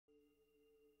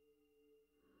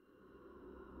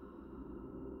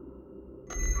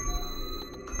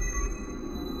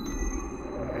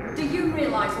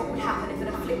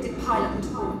pilot to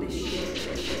board this ship.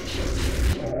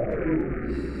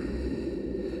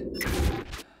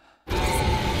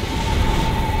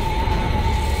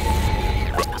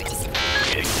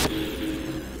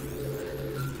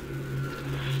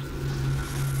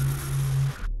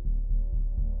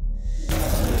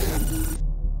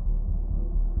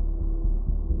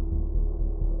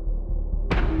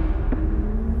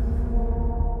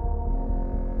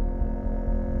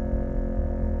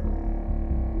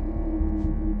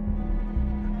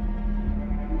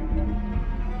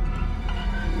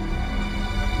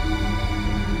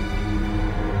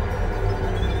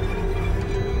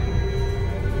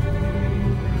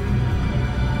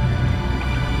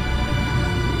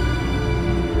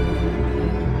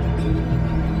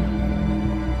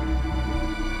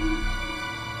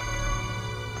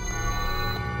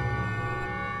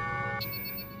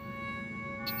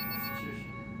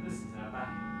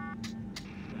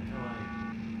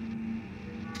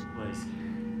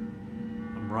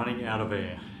 Running out of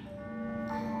air.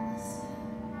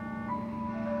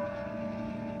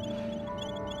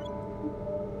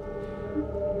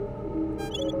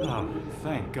 Oh,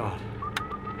 thank God.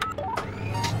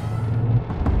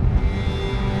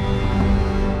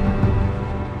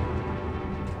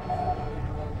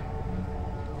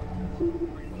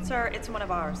 Sir, it's one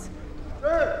of ours.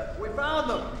 Sir, we found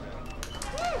them!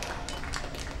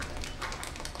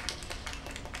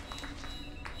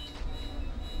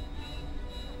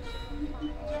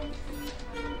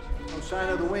 No sign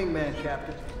of the wingman,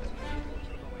 Captain.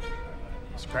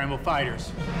 Scramble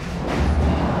fighters.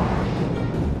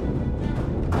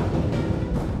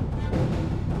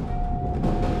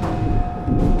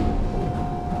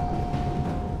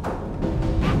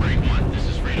 Operating 1, this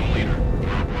is Freedom Leader.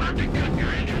 We're ordered to cut your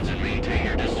engines and maintain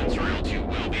your distance or else you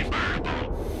will be fired upon.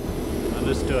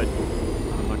 Understood.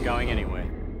 I'm not going anywhere.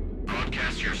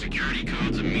 Broadcast your security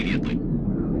codes immediately.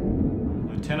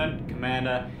 Lieutenant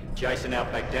Commander Jason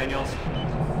Outback Daniels.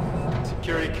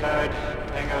 Security code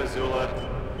Tango Zula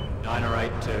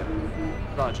 9082.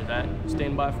 Roger that.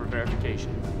 Stand by for verification.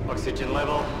 Oxygen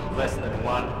level less than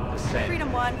 1%.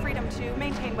 Freedom 1, Freedom 2,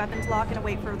 maintain weapons lock and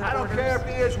await further I don't orders. care if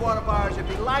he is one of ours. If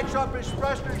he lights up his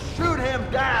thrusters, shoot him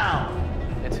down!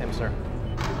 It's him, sir.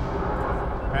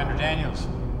 Commander Daniels.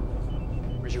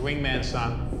 Where's your wingman,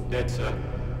 son? Dead, sir.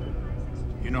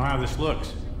 You know how this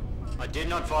looks. I did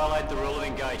not violate the rule of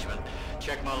engagement.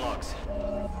 Check my logs.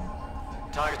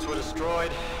 Targets were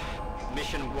destroyed.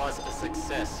 Mission was a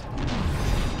success.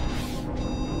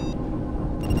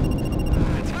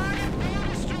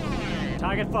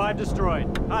 Target 5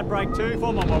 destroyed. Heartbreak 2,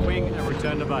 form on my wing and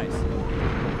return to base.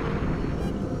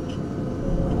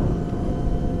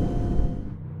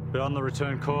 But on the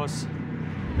return course,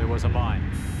 there was a mine.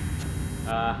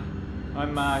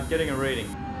 I'm getting a reading.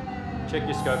 Check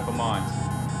your scope for mines.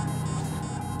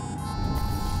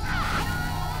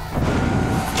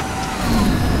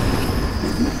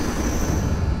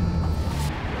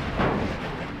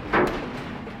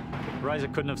 Razor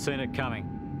couldn't have seen it coming.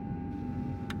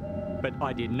 But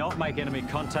I did not make enemy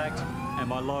contact, and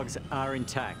my logs are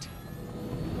intact.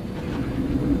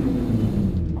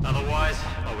 Otherwise,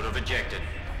 I would have ejected.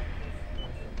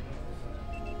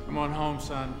 Come on home,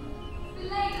 son.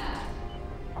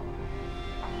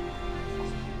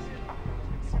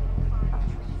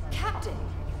 Captain!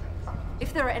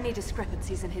 If there are any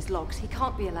discrepancies in his logs, he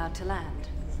can't be allowed to land.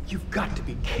 You've got to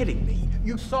be kidding me.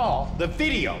 You saw the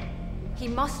video. He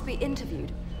must be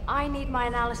interviewed. I need my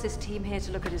analysis team here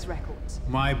to look at his records.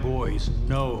 My boys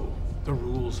know the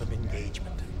rules of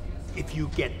engagement. If you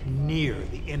get near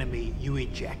the enemy, you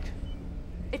eject.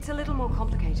 It's a little more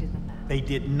complicated than that. They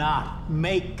did not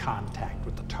make contact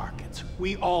with the targets.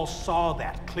 We all saw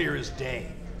that clear as day.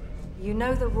 You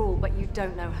know the rule, but you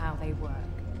don't know how they work.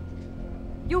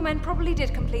 Your men probably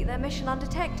did complete their mission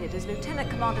undetected, as Lieutenant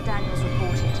Commander Daniels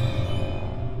reported.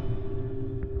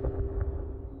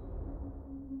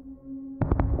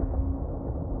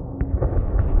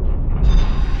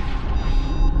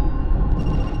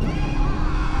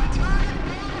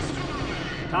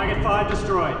 Target 5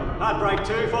 destroyed. Heartbreak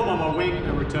 2, form on my wing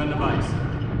and return to base.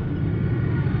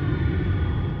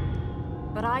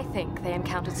 But I think they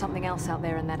encountered something else out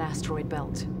there in that asteroid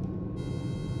belt.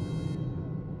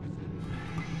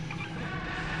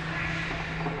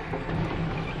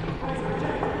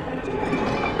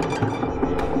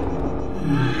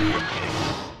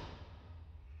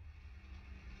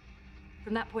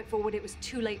 From that point forward, it was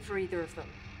too late for either of them.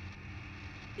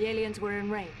 The aliens were in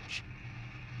range.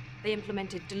 They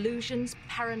implemented delusions,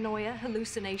 paranoia,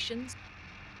 hallucinations.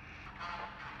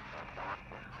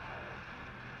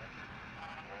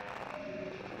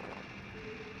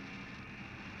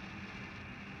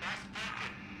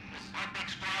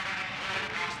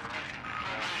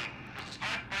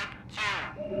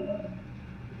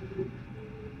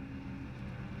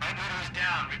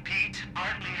 down. Repeat,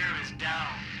 our leader is down.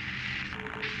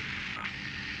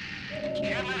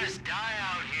 Can't let us die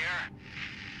out here.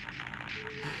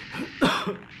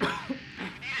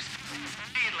 Need us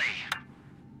immediately.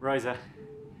 Razor,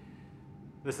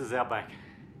 this is Outback.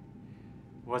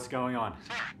 What's going on?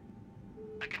 Sir,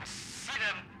 I can see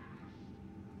them.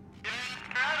 They're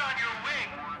out on your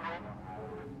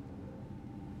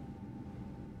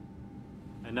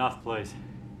wing. Enough, please.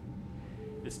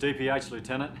 It's DPH,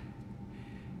 Lieutenant.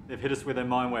 They've hit us with their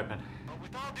mine weapon.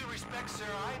 With all due respect, sir,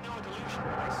 I know a delusion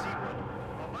when I see one.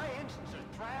 But my engines are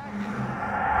thrashed.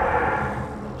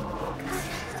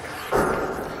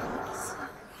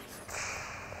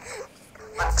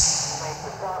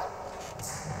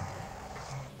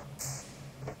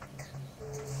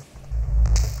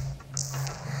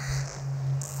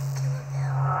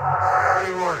 What are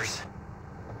your orders?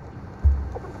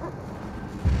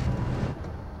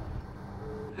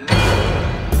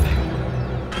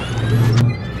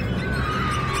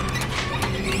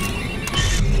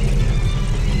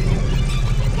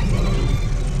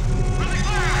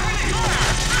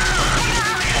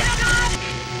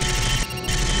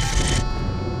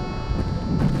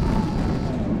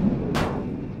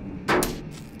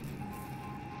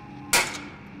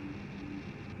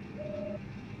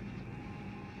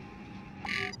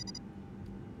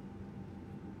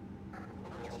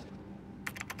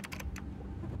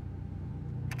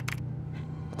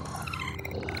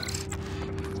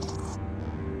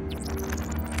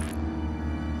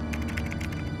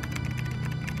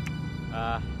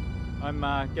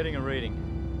 I'm getting a reading.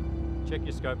 Check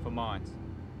your scope for mines.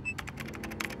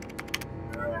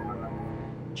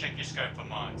 Check your scope for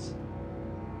mines.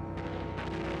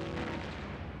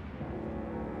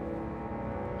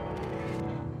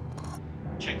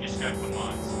 Check your scope for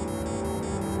mines.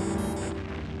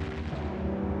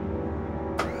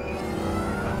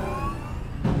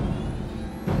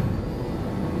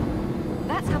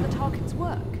 That's how the targets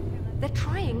work. They're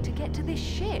trying to get to this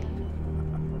ship.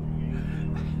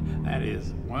 That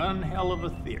is one hell of a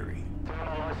theory.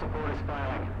 Terminal support is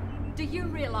failing. Do you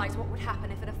realize what would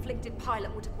happen if an afflicted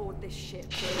pilot were to board this ship?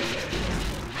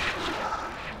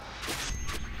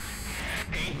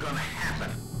 Ain't gonna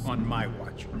happen. On my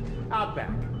watch.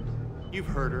 Outback. You've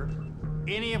heard her.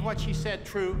 Any of what she said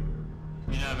true?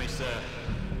 You know me, sir.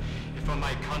 If I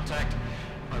made contact,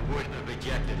 I would have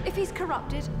ejected. If he's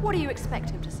corrupted, what do you expect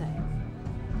him to say?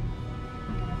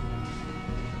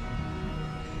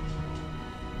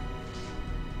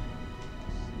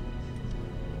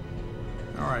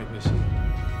 All right, Missy.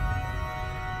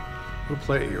 We'll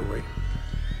play it your way.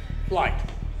 Flight.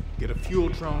 Get a fuel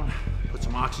drone, put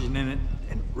some oxygen in it,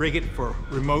 and rig it for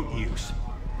remote use.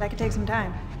 That could take some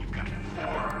time. You've got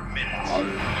 4 minutes.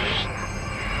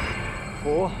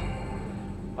 4?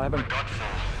 I haven't Got 4.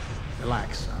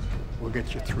 Relax, son. We'll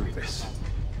get you through this.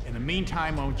 In the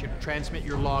meantime, I want you to transmit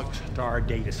your logs to our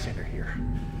data center here.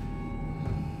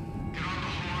 Get on the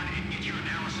horn and get your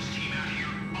analysis team out here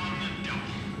on the double.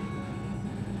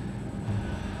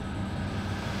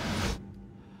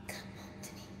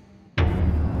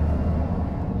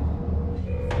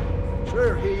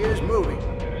 Sir, he is moving.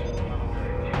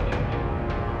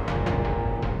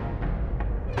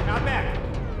 Outback,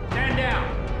 stand down.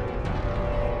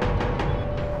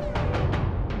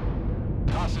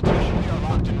 Constitution, we are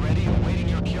locked and ready, awaiting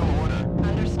your kill order.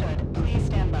 Understood. Please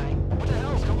stand by. What the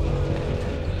hell's going on?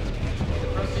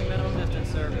 Approaching minimum distance,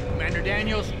 sir. Commander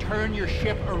Daniels, turn your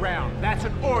ship around. That's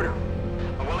an order.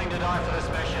 I'm willing to die for this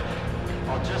mission.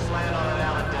 I'll just land on an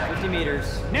outer deck. 50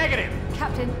 meters. Negative.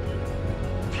 Captain,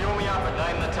 Fuel me up and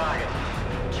name the target.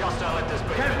 Just don't let this be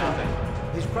for nothing.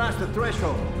 He's crossed the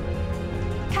threshold.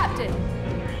 Captain!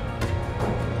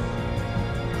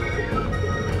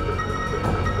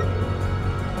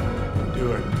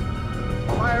 Do it.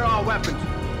 Fire all weapons.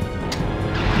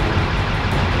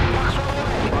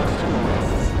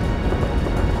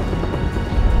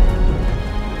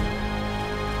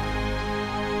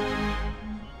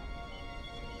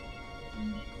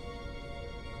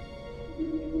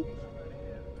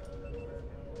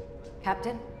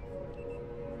 Captain?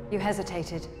 You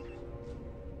hesitated.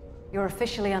 You're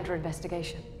officially under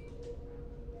investigation.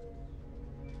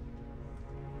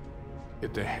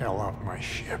 Get the hell off my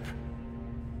ship.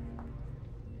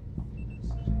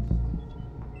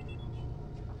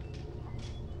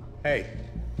 Hey.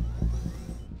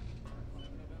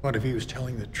 What if he was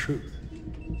telling the truth?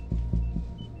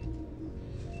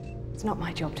 It's not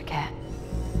my job to care.